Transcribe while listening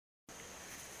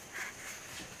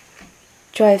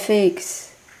dry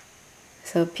figs.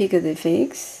 So pick the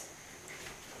figs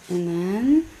and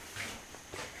then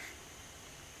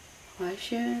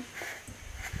wash it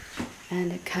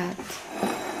and cut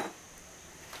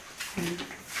and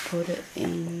put it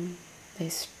in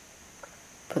this.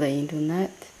 Put it into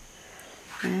net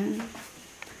and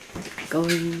go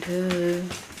into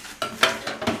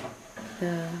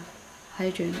the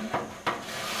hydrant.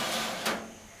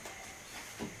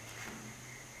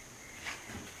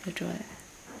 The dry.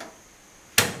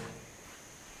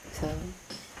 So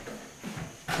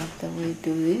after we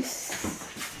do this,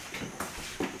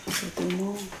 we'll do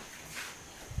more.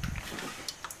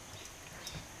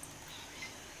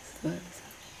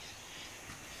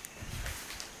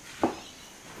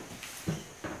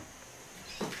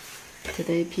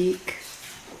 Today peak.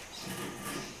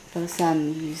 The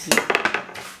sun is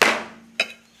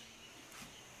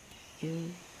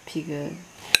you pick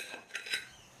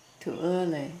too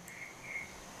early.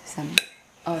 Some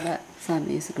that some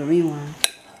is green one.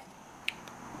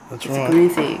 That's it's right. Green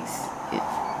figs. Yeah.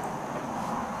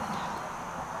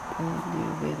 A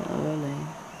little bit early.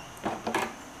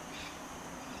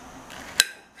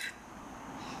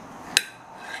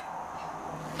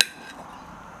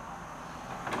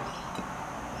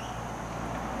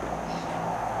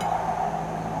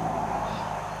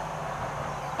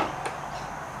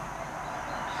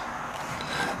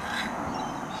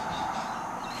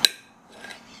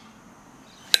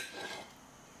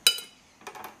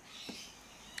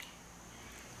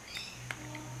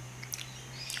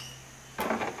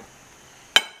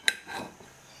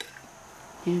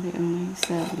 Yeah, they only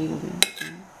sell a little bit.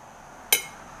 Yeah.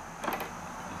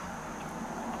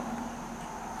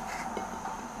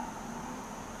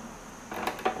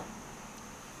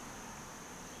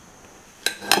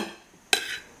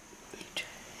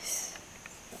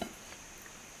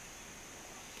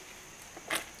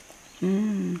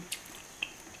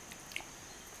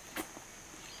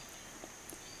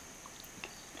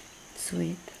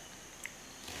 Sweet.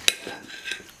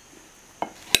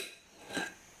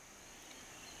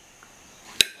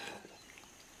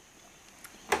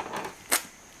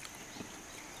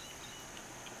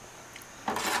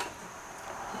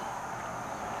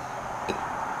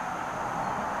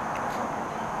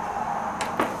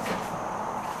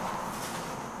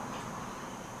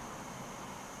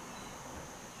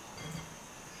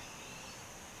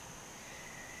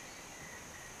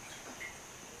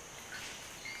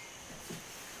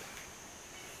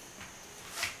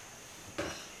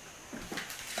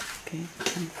 Okay,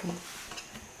 handful.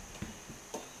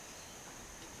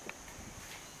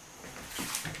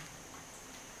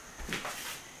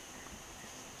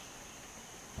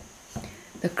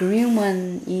 The green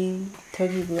one in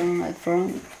turkey brown at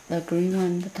front, the green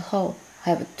one at the whole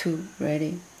have two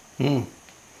ready. You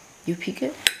pick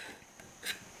it?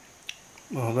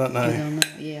 Well, I don't know. You don't know?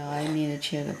 Yeah, I need to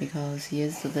check because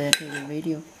yesterday I took a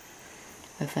video.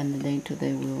 I found the link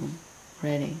today will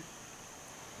ready.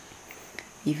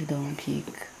 If you don't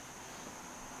pick.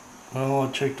 Well,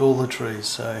 I checked all the trees,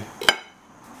 so.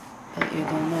 But you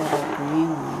don't know the green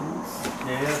ones.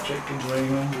 Yeah, I checked the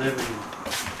green ones, everything.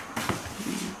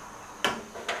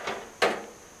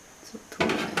 So too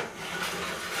bad.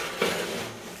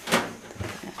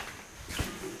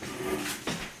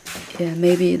 Yeah,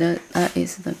 maybe that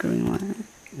is the green one.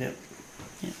 Yep.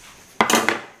 Yep.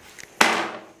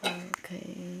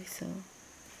 Okay, so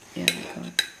here we go.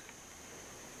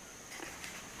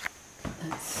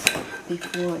 That's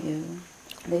before you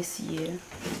this year.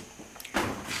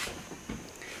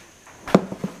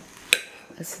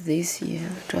 That's this year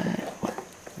dry one.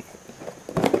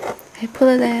 Hey, put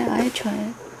it there, I try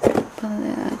it. Put it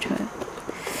there, I try it.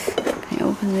 Can you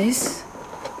open this?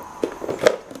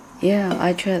 Yeah,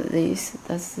 I tried this.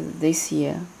 That's this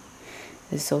year.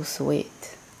 It's so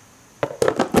sweet.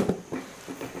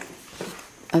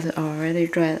 I already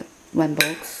tried one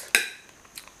box.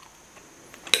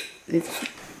 It's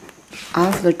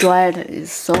after dried,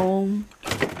 it's so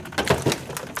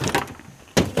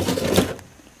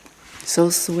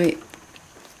sweet.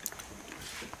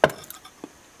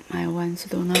 My ones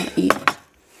do not eat.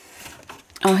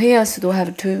 Oh, here still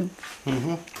have two.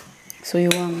 So you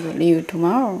want to leave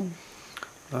tomorrow?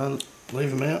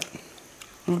 Leave them out.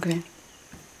 Okay.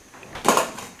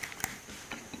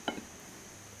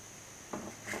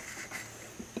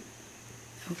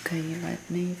 Okay,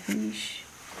 let me finish.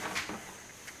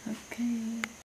 Okay.